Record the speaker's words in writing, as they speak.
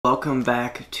Welcome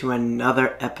back to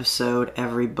another episode,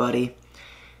 everybody.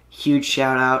 Huge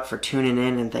shout out for tuning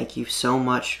in and thank you so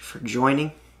much for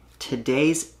joining.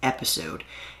 Today's episode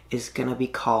is going to be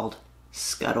called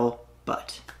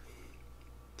Scuttlebutt.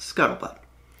 Scuttlebutt.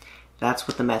 That's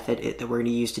what the method is that we're going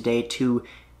to use today to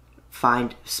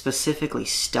find specifically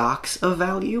stocks of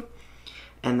value.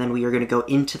 And then we are going to go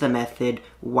into the method,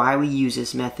 why we use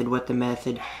this method, what the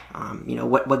method,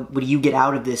 what do you get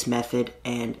out of this method,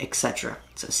 and etc.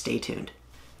 So stay tuned.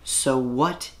 So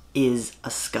what is a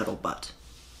scuttlebutt?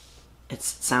 It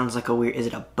sounds like a weird, is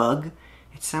it a bug?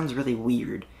 It sounds really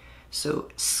weird. So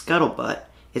scuttlebutt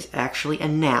is actually a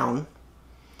noun.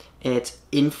 It's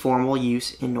informal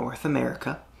use in North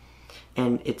America,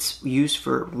 and it's used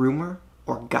for rumor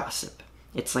or gossip.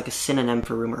 It's like a synonym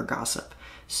for rumor or gossip.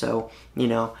 So,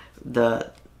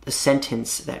 the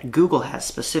sentence that Google has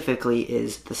specifically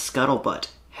is the scuttlebutt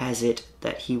has it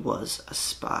that he was a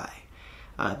spy.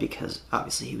 Because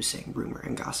obviously he was saying rumor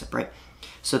and gossip, right?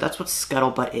 So that's what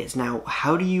scuttlebutt is. Now,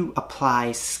 how do you apply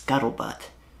scuttlebutt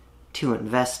to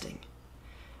investing?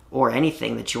 Or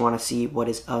anything that you want to see what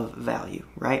is of value,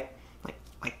 right?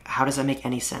 Like how does that make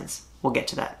any sense? We'll get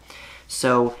to that.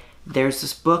 So there's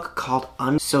this book called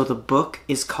So the book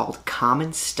is called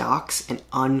Common Stocks and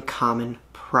Uncommon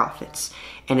Profits.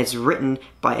 And it's written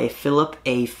by a Philip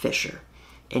A. Fisher.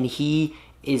 And he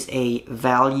is a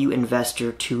value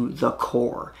investor to the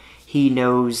core. He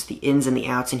knows the ins and the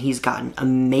outs, and he's gotten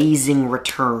amazing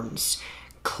returns,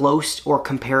 close or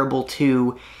comparable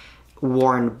to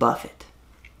Warren Buffett,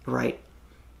 right?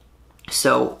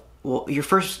 So, your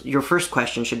first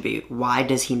question should be, why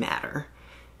does he matter?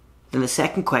 Then the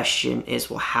second question is,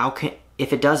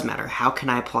 if it does matter, how can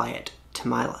I apply it to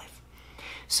my life?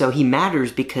 So he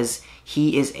matters because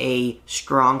he is a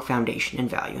strong foundation in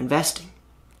value investing.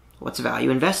 What's value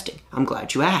investing? I'm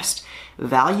glad you asked.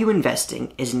 Value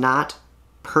investing is not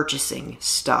purchasing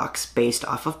stocks based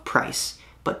off of price,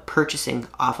 but purchasing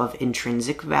off of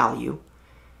intrinsic value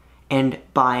and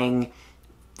buying,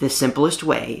 the simplest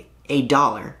way,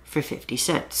 $1 for 50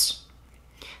 cents.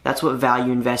 That's what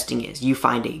value investing is. You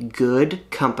find a good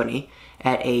company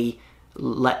at a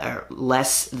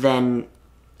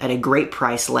great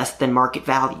price, less than market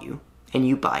value, and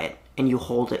you buy it, and you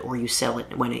hold it or you sell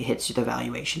it when it hits the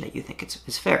valuation that you think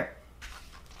is fair.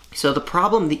 So the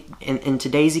problem in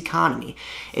today's economy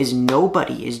is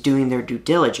nobody is doing their due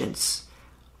diligence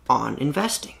on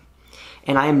investing.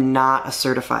 And I am not a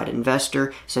certified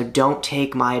investor, so don't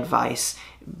take my advice,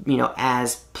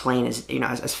 as plain as,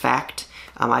 as fact.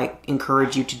 I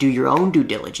encourage you to do your own due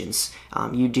diligence.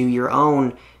 You do your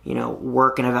own,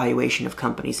 work and evaluation of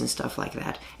companies and stuff like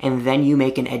that. And then you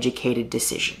make an educated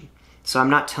decision. So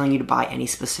I'm not telling you to buy any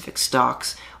specific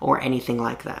stocks or anything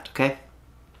like that, okay?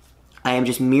 I am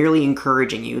just merely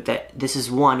encouraging you that this is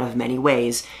one of many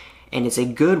ways, and it's a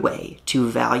good way to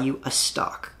value a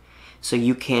stock so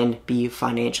you can be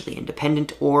financially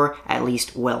independent or at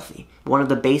least wealthy. One of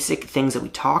the basic things that we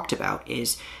talked about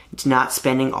is it's not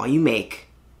spending all you make.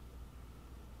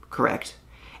 Correct.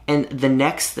 And the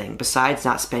next thing, besides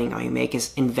not spending all you make,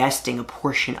 is investing a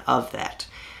portion of that,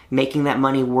 making that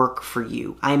money work for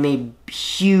you. I'm a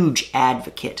huge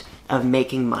advocate of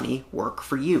making money work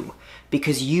for you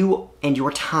because you and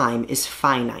your time is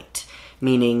finite,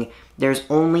 meaning there's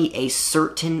only a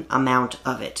certain amount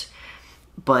of it.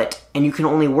 And you can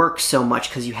only work so much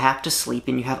because you have to sleep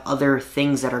and you have other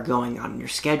things that are going on in your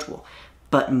schedule.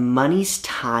 But money's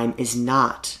time is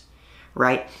not.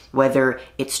 Right? Whether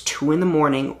it's 2 in the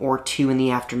morning or 2 in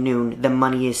the afternoon, the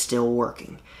money is still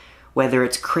working. Whether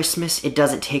it's Christmas, it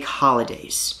doesn't take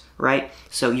holidays, right?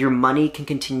 So your money can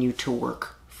continue to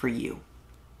work for you.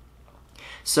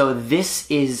 So this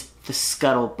is the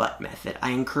scuttlebutt method.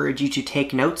 I encourage you to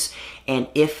take notes, and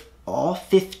if all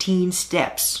 15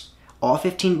 steps, all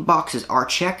 15 boxes are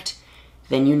checked,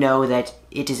 then you know that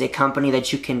it is a company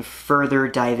that you can further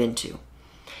dive into.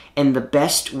 And the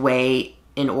best way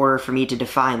in order for me to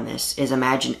define this is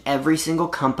imagine every single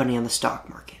company on the stock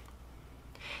market.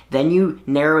 Then you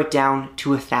narrow it down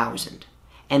to 1,000,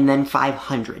 and then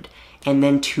 500, and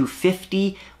then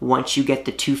 250. Once you get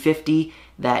the 250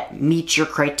 that meets your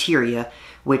criteria,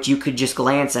 which you could just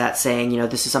glance at saying,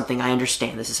 this is something I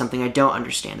understand, this is something I don't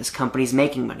understand, this company's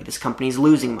making money, this company's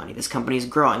losing money, this company's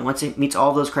growing. Once it meets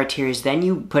all those criteria, then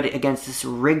you put it against this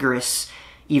rigorous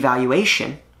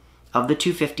evaluation of the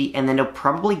 250, and then it'll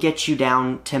probably get you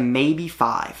down to maybe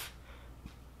 5.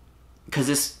 Because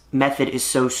this method is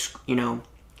so, I don't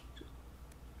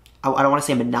want to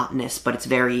say monotonous, but it's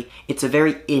a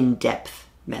very in-depth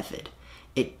method.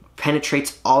 It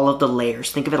penetrates all of the layers.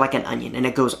 Think of it like an onion, and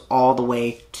it goes all the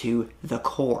way to the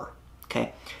core.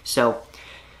 Okay, so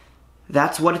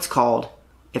That's what it's called.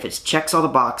 If it checks all the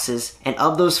boxes, and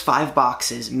of those 5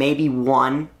 boxes, maybe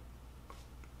one,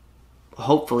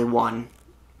 hopefully one,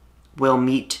 will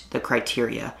meet the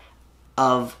criteria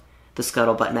of the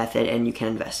Scuttlebutt method and you can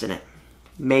invest in it.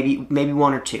 Maybe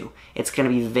 1 or 2. It's going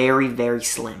to be very, very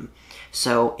slim.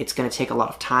 So it's going to take a lot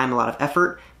of time, a lot of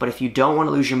effort, but if you don't want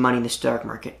to lose your money in the stock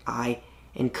market, I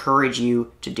encourage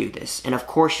you to do this. And of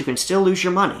course, you can still lose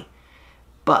your money,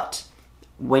 but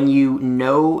when you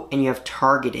know and you have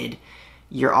targeted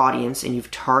your audience and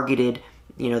you've targeted,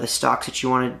 the stocks that you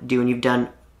want to do, and you've done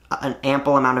an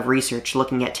ample amount of research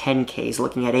looking at 10Ks,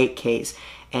 looking at 8Ks,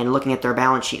 and looking at their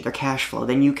balance sheet, their cash flow,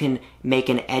 then you can make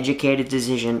an educated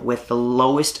decision with the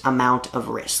lowest amount of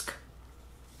risk.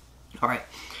 All right,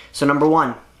 so number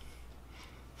 1,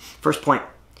 first point,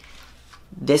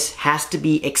 this has to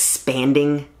be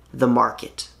expanding the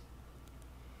market,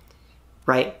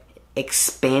 right?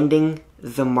 Expanding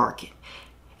the market.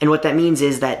 And what that means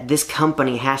is that this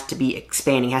company has to be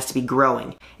expanding, has to be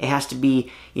growing. It has to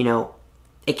be,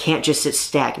 it can't just sit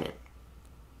stagnant.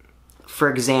 For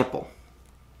example,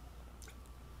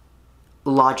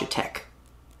 Logitech,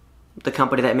 the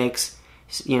company that makes,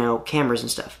 cameras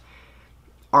and stuff.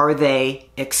 Are they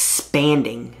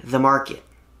expanding the market?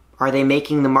 Are they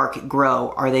making the market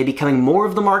grow? Are they becoming more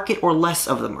of the market or less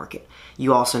of the market?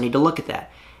 You also need to look at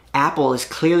that. Apple is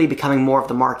clearly becoming more of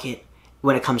the market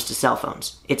when it comes to cell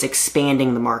phones. It's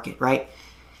expanding the market, right?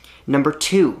 Number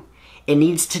 2, it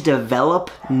needs to develop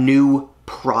new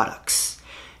products.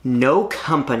 No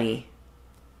company,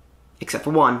 except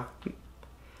for one,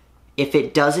 if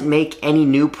it doesn't make any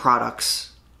new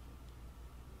products,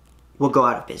 will go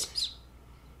out of business.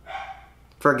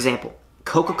 For example,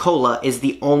 Coca-Cola is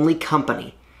the only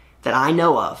company that I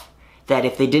know of that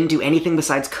if they didn't do anything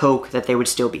besides Coke, that they would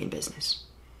still be in business.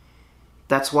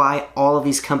 That's why all of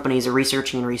these companies are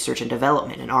research and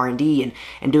development and R&D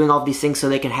and doing all these things so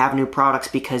they can have new products,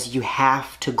 because you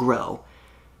have to grow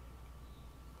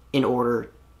in order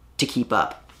to keep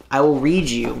up. I will read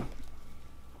you.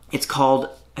 It's called,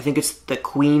 I think it's the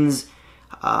Queen's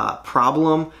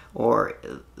problem, or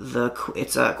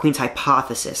it's a Queen's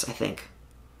hypothesis, I think.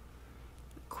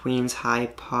 Queen's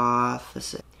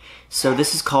hypothesis. So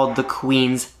this is called the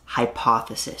Queen's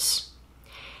hypothesis.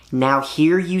 Now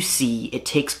here you see it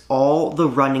takes all the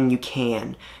running you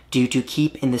can do to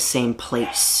keep in the same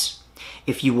place.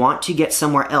 If you want to get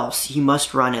somewhere else, you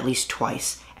must run at least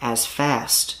twice as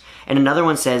fast. And another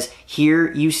one says,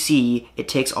 here you see it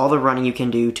takes all the running you can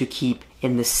do to keep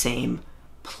in the same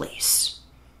place.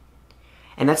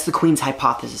 And that's the Queen's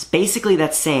hypothesis. Basically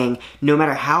that's saying no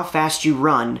matter how fast you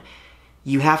run,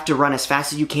 you have to run as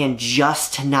fast as you can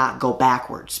just to not go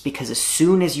backwards. Because as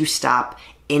soon as you stop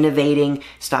innovating,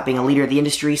 stop being a leader of the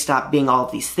industry, stop being all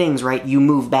of these things, right, you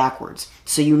move backwards.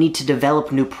 So you need to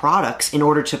develop new products in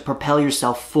order to propel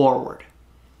yourself forward.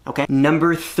 Okay?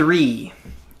 Number 3,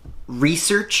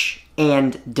 research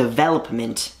and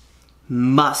development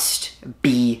must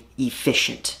be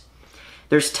efficient.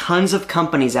 There's tons of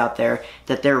companies out there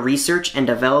that their research and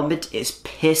development is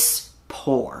piss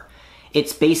poor.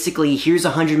 It's basically, here's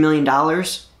 $100 million,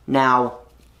 now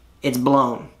it's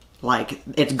blown. Like,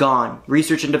 it's gone.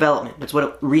 Research and development. That's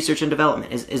what research and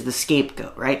development is the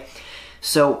scapegoat, right?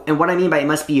 So, and what I mean by it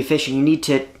must be efficient, you need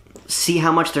to see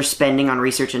how much they're spending on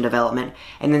research and development,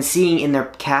 and then seeing in their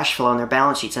cash flow and their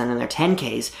balance sheets and in their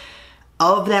 10Ks,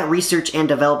 of that research and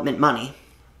development money,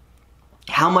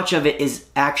 how much of it is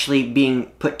actually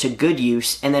being put to good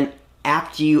use, and then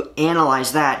after you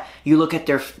analyze that, you look at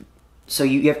their, so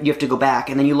you have to go back,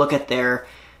 and then you look at their,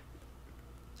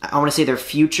 I want to say their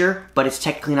future, but it's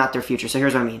technically not their future. So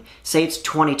here's what I mean. Say it's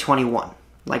 2021,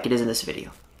 like it is in this video.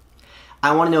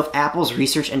 I want to know if Apple's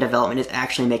research and development is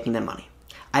actually making them money.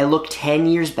 I look 10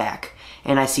 years back,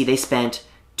 and I see they spent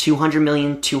 $200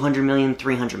 million, $200 million,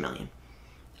 $300 million,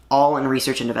 all in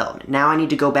research and development. Now I need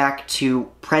to go back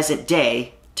to present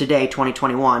day, today,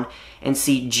 2021, and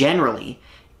see generally,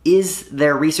 is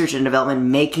their research and development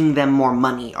making them more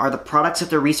money? Are the products that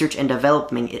they're research and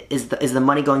developing, is the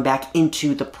money going back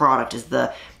into the product? Is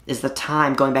the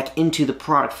time going back into the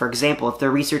product? For example, if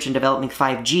they're research and developing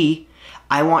 5G,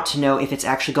 I want to know if it's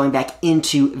actually going back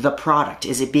into the product.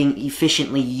 Is it being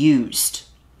efficiently used,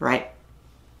 right?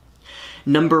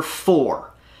 Number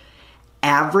 4,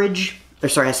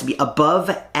 has to be above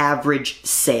average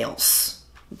sales.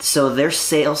 So their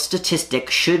sales statistic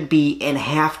should be and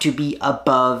have to be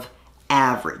above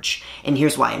average. And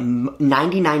here's why.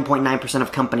 99.9%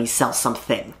 of companies sell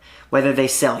something. Whether they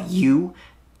sell you,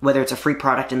 whether it's a free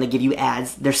product and they give you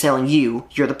ads, they're selling you,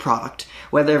 you're the product.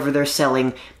 Whether they're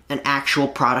selling an actual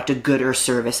product, a good or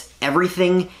service,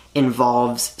 everything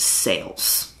involves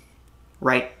sales.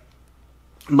 right?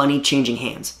 Money changing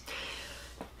hands.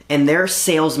 And their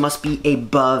sales must be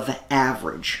above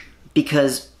average,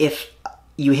 because if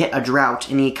you hit a drought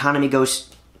and the economy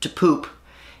goes to poop,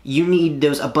 you need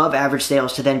those above average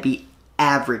sales to then be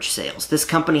average sales. This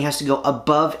company has to go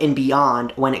above and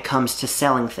beyond when it comes to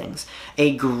selling things.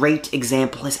 A great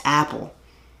example is Apple.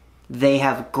 They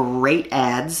have great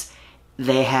ads,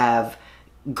 they have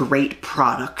great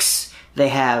products, they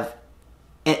have,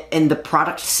 and the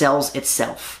product sells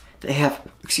itself. They have,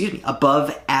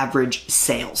 above average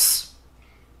sales,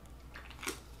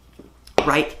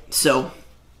 right? So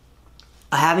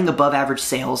having above average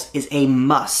sales is a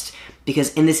must,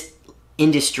 because in this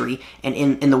industry and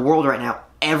in the world right now,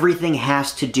 everything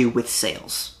has to do with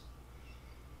sales,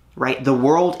 right? The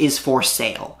world is for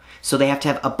sale. So they have to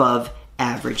have above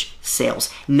average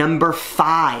sales. Number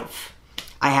 5,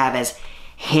 I have as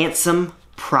handsome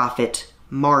profit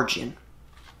margin.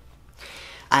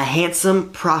 A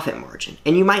handsome profit margin.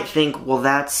 And you might think, well,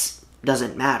 that's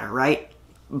doesn't matter, right?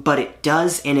 But it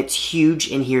does, and it's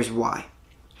huge, and here's why.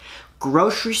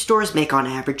 Grocery stores make on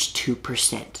average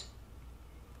 2%.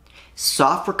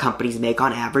 Software companies make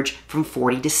on average from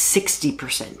 40 to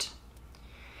 60%.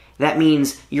 That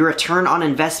means your return on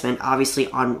investment, obviously,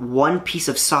 on one piece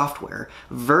of software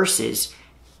versus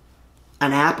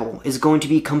an Apple is going to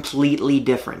be completely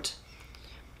different.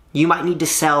 You might need to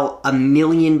sell 1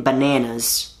 million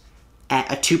bananas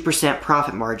at a 2%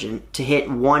 profit margin to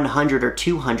hit 100 or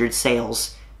 200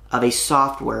 sales of a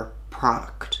software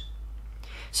product.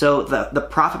 So the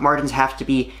profit margins have to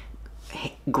be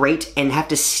great and have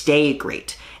to stay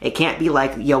great. It can't be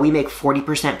like, we make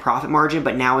 40% profit margin,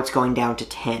 but now it's going down to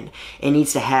 10. It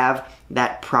needs to have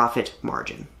that profit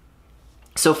margin.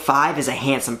 So 5 is a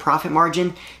handsome profit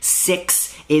margin.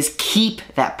 6 is keep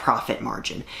that profit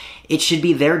margin. It should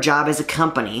be their job as a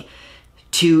company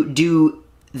to do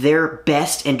their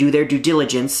best and do their due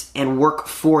diligence and work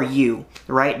for you,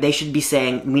 right? They should be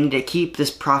saying, we need to keep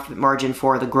this profit margin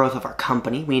for the growth of our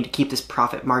company. We need to keep this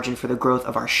profit margin for the growth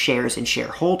of our shares and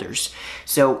shareholders.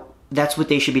 So that's what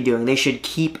they should be doing. They should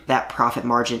keep that profit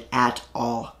margin at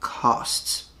all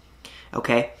costs,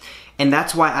 okay? And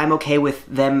that's why I'm okay with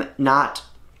them not...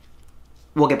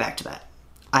 We'll get back to that.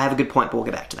 I have a good point, but we'll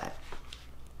get back to that.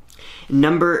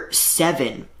 Number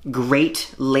 7,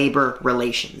 great labor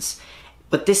relations.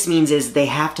 What this means is they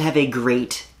have to have a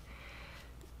great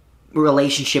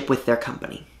relationship with their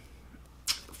company.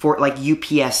 For like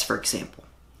UPS, for example.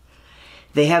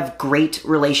 They have great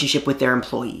relationship with their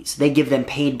employees. They give them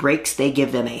paid breaks. They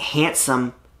give them a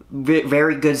handsome,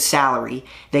 very good salary.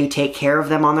 They take care of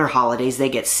them on their holidays. They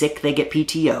get sick. They get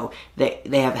PTO. They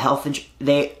have health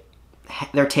insurance.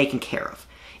 They're taken care of.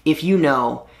 If you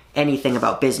know anything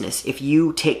about business, if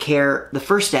you take care, the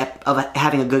first step of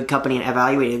having a good company and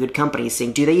evaluating a good company is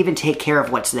saying, do they even take care of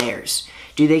what's theirs?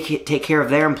 Do they take care of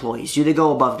their employees? Do they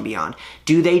go above and beyond?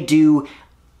 Do they do,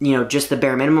 just the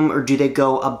bare minimum, or do they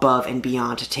go above and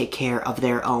beyond to take care of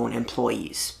their own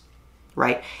employees?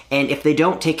 Right? And if they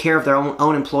don't take care of their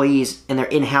own employees and their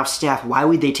in-house staff, why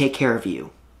would they take care of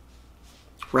you?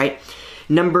 Right?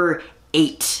 Number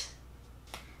 8,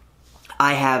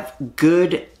 I have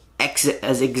good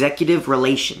as executive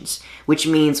relations, which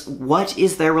means what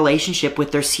is their relationship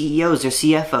with their CEOs, their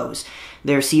CFOs,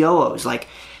 their COOs? Like,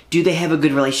 do they have a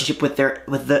good relationship with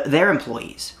their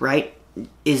employees, right?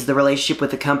 Is the relationship with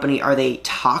the company, are they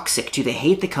toxic? Do they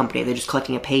hate the company? Are they just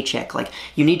collecting a paycheck? Like,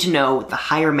 you need to know the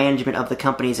higher management of the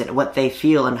companies and what they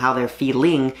feel and how they're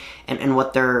feeling and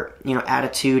what their,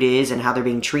 attitude is and how they're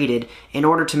being treated in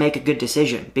order to make a good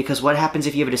decision. Because what happens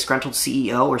if you have a disgruntled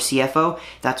CEO or CFO?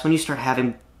 That's when you start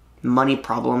having money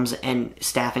problems and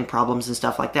staffing problems and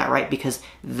stuff like that, right? Because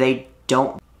they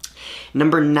don't.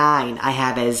 Number 9, I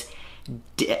have as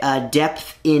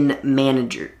depth in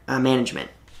management.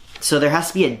 So there has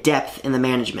to be a depth in the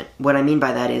management. What I mean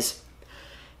by that is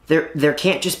there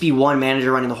can't just be one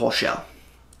manager running the whole show.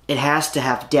 It has to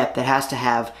have depth. It has to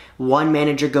have one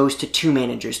manager goes to 2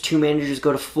 managers, 2 managers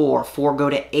go to 4, 4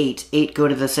 go to 8, 8 go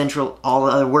to the central, all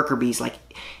the other worker bees. Like,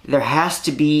 there has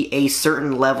to be a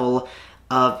certain level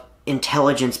of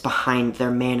intelligence behind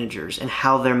their managers and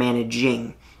how they're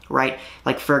managing, right?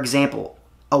 Like, for example,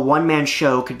 a one-man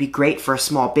show could be great for a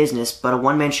small business, but a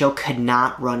one-man show could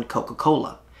not run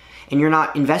Coca-Cola. And you're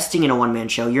not investing in a one-man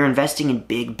show, you're investing in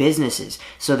big businesses.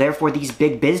 So therefore, these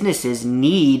big businesses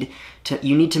need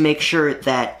to make sure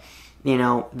that,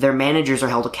 their managers are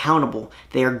held accountable.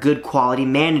 They are good quality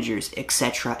managers,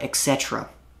 etc., etc.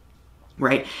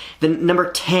 Right? Then number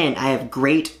 10, I have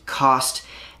great cost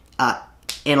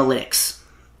analytics.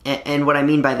 And what I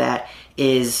mean by that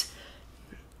is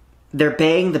they're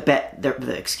paying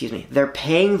they're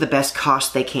paying the best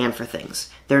cost they can for things.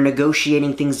 They're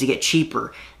negotiating things to get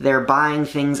cheaper. They're buying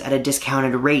things at a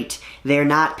discounted rate. They're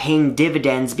not paying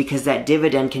dividends because that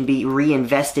dividend can be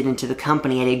reinvested into the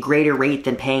company at a greater rate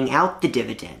than paying out the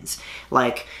dividends.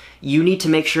 Like, you need to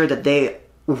make sure that they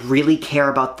really care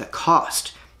about the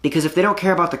cost. Because if they don't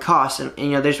care about the cost and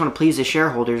they just want to please the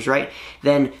shareholders, right,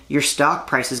 then your stock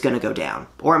price is going to go down.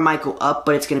 Or it might go up,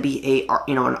 but it's going to be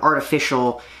an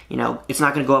artificial, it's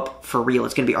not going to go up for real.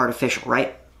 It's going to be artificial,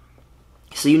 right?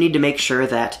 So you need to make sure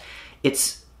that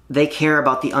they care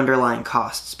about the underlying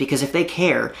costs. Because if they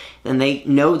care, then they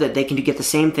know that they can get the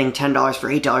same thing, $10 for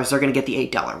 $8, they're going to get the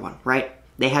 $8 one, right?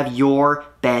 They have your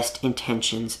best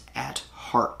intentions at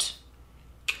heart.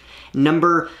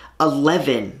 Number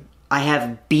 11, I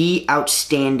have be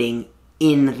outstanding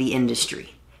in the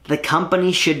industry. The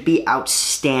company should be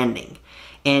outstanding.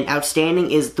 And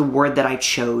outstanding is the word that I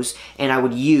chose and I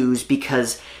would use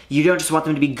because you don't just want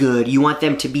them to be good. You want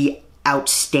them to be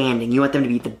outstanding. You want them to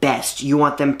be the best. You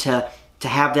want them to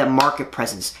have that market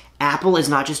presence. Apple is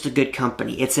not just a good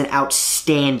company. It's an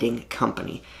outstanding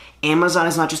company. Amazon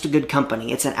is not just a good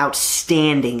company. It's an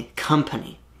outstanding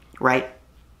company, right?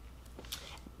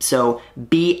 So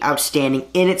be outstanding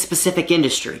in its specific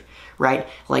industry, right?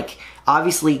 Like,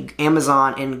 obviously,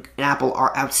 Amazon and Apple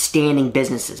are outstanding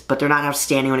businesses, but they're not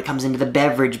outstanding when it comes into the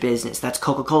beverage business. That's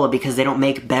Coca-Cola because they don't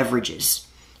make beverages,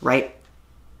 right?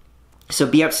 So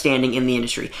be outstanding in the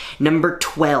industry. Number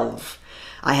 12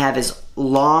 I have is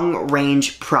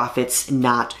long-range profits,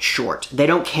 not short. They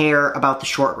don't care about the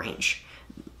short range.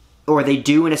 Or they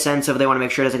do in a sense of they want to make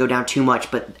sure it doesn't go down too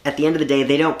much, but at the end of the day,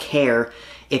 they don't care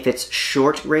if it's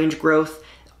short range growth.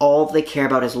 All they care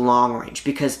about is long range.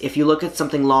 Because if you look at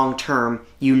something long term,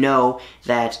 you know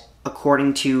that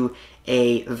according to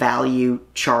a value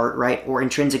chart, right, or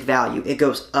intrinsic value, it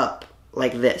goes up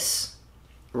like this,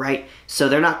 right? So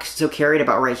they're not so carried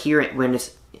about right here when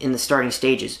it's in the starting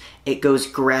stages. It goes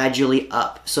gradually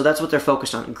up. So that's what they're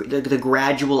focused on, the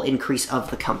gradual increase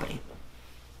of the company.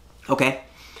 Okay?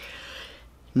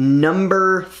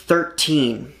 Number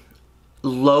 13.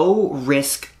 Low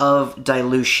risk of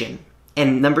dilution.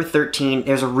 And number 13,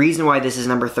 there's a reason why this is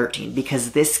number 13,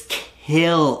 because this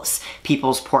kills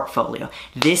people's portfolio.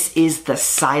 This is the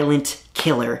silent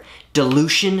killer.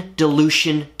 Dilution,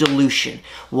 dilution, dilution.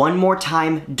 One more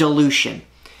time, dilution.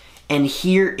 And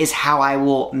here is how I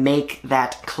will make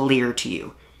that clear to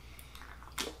you.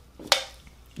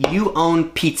 You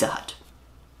own Pizza Hut.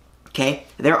 Okay?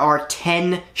 There are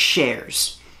 10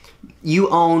 shares. You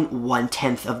own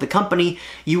 1/10 of the company.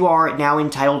 You are now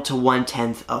entitled to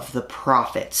 1/10 of the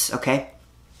profits, okay?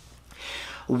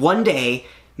 One day,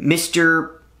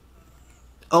 Mr.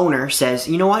 Owner says,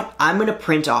 you know what? I'm going to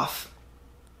print off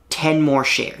 10 more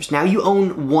shares. Now you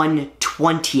own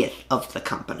 1/20 of the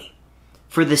company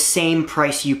for the same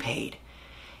price you paid.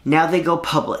 Now they go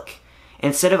public.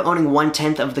 Instead of owning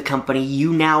 1/10 of the company,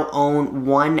 you now own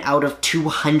 1 out of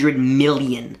 200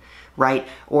 million. Right?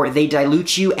 Or they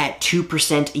dilute you at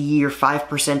 2% a year,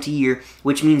 5% a year,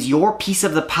 which means your piece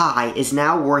of the pie is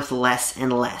now worth less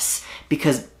and less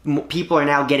because people are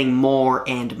now getting more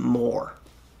and more.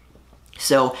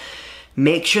 So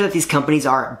make sure that these companies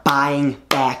are buying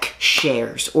back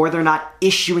shares or they're not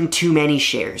issuing too many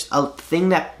shares. A thing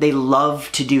that they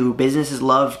love to do, businesses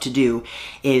love to do,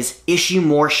 is issue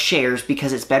more shares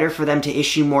because it's better for them to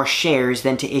issue more shares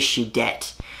than to issue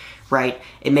debt. Right?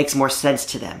 It makes more sense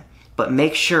to them. But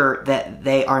make sure that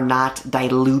they are not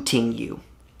diluting you,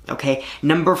 okay?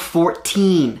 Number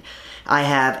 14, I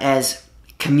have as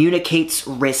communicates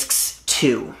risks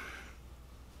to.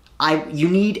 You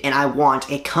need and I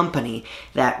want a company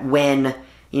that when,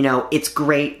 it's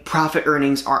great, profit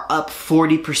earnings are up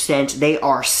 40%, they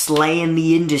are slaying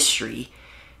the industry.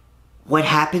 What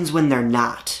happens when they're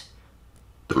not?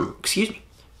 Excuse me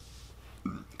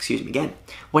again.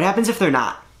 What happens if they're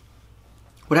not?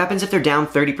 What happens if they're down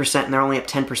 30% and they're only up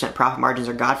 10% profit margins,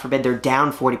 or God forbid they're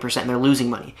down 40% and they're losing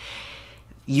money?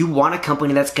 You want a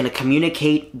company that's going to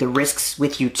communicate the risks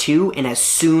with you too and as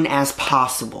soon as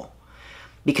possible.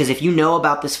 Because if you know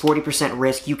about this 40%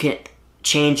 risk, you can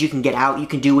change, you can get out, you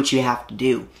can do what you have to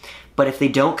do. But if they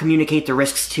don't communicate the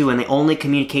risks too and they only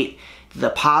communicate the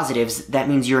positives, that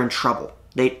means you're in trouble.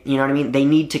 You know what I mean? They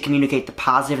need to communicate the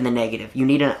positive and the negative. You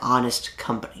need an honest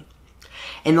company.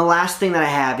 And the last thing that I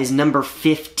have is number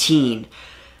 15,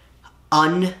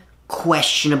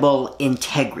 unquestionable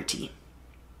integrity.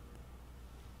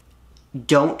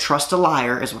 Don't trust a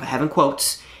liar is what I have in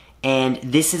quotes, and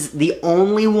this is the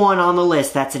only one on the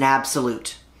list that's an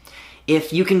absolute.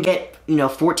 If you can get,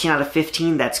 14 out of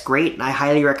 15, that's great, and I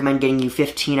highly recommend getting you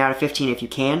 15 out of 15 if you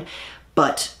can,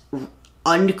 but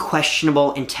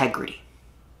unquestionable integrity.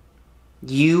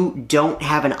 You don't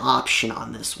have an option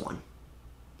on this one.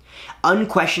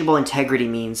 Unquestionable integrity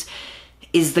means,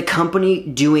 is the company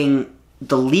doing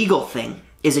the legal thing?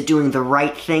 Is it doing the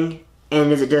right thing?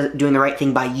 And is it doing the right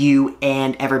thing by you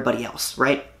and everybody else,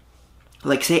 right?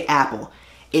 Like say Apple.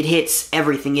 It hits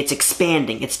everything. It's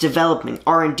expanding. It's developing.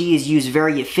 R&D is used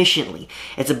very efficiently.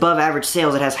 It's above average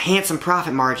sales. It has handsome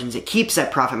profit margins. It keeps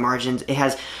that profit margins. It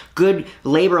has good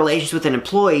labor relations with its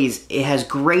employees. It has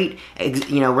great,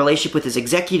 relationship with its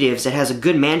executives. It has a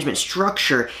good management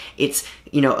structure. It's,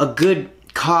 a good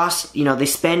cost. They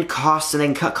spend costs and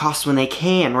then cut costs when they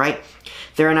can, right?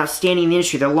 They're an outstanding in the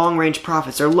industry. They're long-range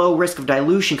profits. They're low risk of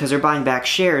dilution because they're buying back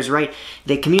shares, right?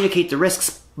 They communicate the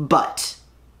risks, but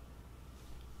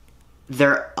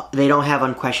they don't have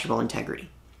unquestionable integrity.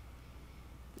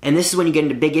 And this is when you get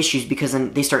into big issues, because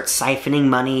then they start siphoning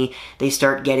money. They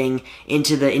start getting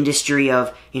into the industry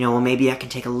of, well, maybe I can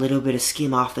take a little bit of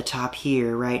skim off the top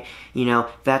here, right?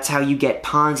 That's how you get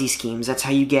Ponzi schemes. That's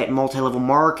how you get multi-level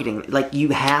marketing. Like, you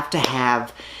have to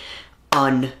have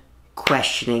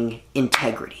unquestioning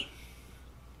integrity.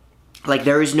 Like,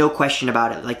 there is no question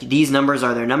about it. Like, these numbers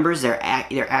are their numbers. They're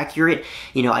accurate.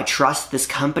 I trust this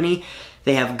company.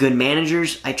 They have good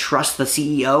managers. I trust the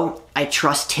CEO. I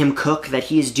trust Tim Cook that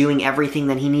he is doing everything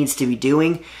that he needs to be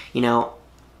doing.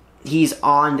 He's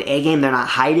on the A game. They're not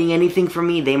hiding anything from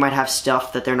me. They might have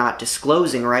stuff that they're not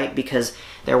disclosing, right? Because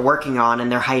they're working on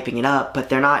and they're hyping it up, but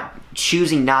they're not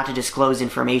choosing not to disclose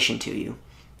information to you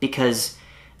because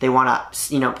they want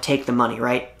to, take the money,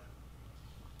 right?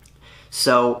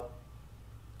 So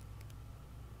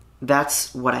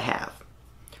that's what I have.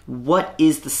 What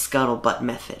is the Scuttlebutt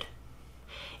method?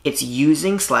 It's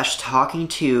using / talking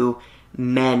to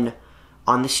men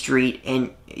on the street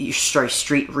and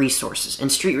street resources.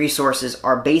 And street resources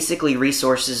are basically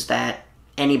resources that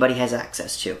anybody has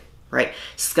access to, right?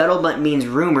 Scuttlebutt means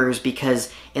rumors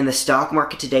because in the stock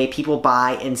market today, people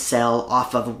buy and sell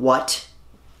off of what?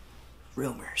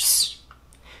 Rumors.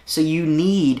 So you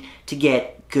need to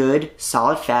get good,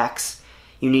 solid facts.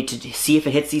 You need to see if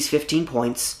it hits these 15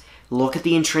 points. Look at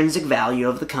the intrinsic value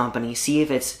of the company. See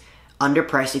if it's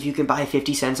underpriced, if you can buy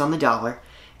 50 cents on the dollar,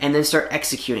 and then start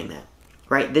executing that,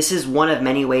 right? This is one of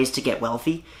many ways to get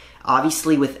wealthy.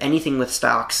 Obviously, with anything with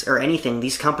stocks or anything,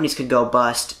 these companies could go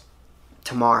bust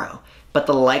tomorrow. But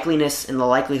the likeliness and the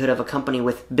likelihood of a company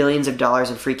with billions of dollars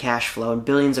in free cash flow and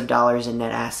billions of dollars in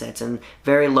net assets and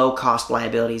very low cost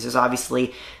liabilities is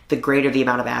obviously the greater the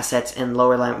amount of assets and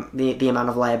lower the amount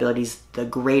of liabilities, the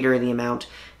greater the amount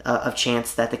of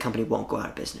chance that the company won't go out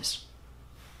of business,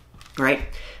 right?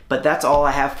 But that's all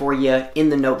I have for you in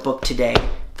the notebook today.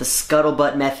 The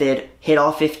Scuttlebutt method, hit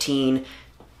all 15,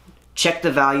 check the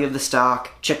value of the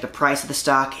stock, check the price of the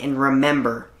stock, and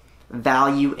remember,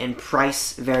 value and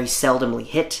price very seldomly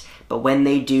hit, but when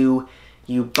they do,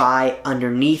 you buy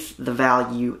underneath the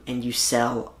value and you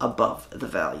sell above the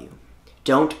value.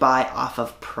 Don't buy off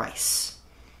of price.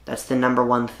 That's the number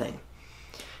one thing.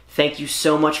 Thank you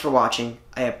so much for watching.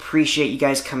 I appreciate you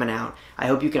guys coming out. I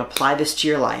hope you can apply this to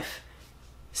your life.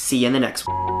 See you in the next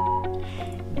one.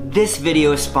 This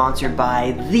video is sponsored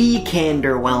by The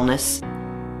Candor Wellness.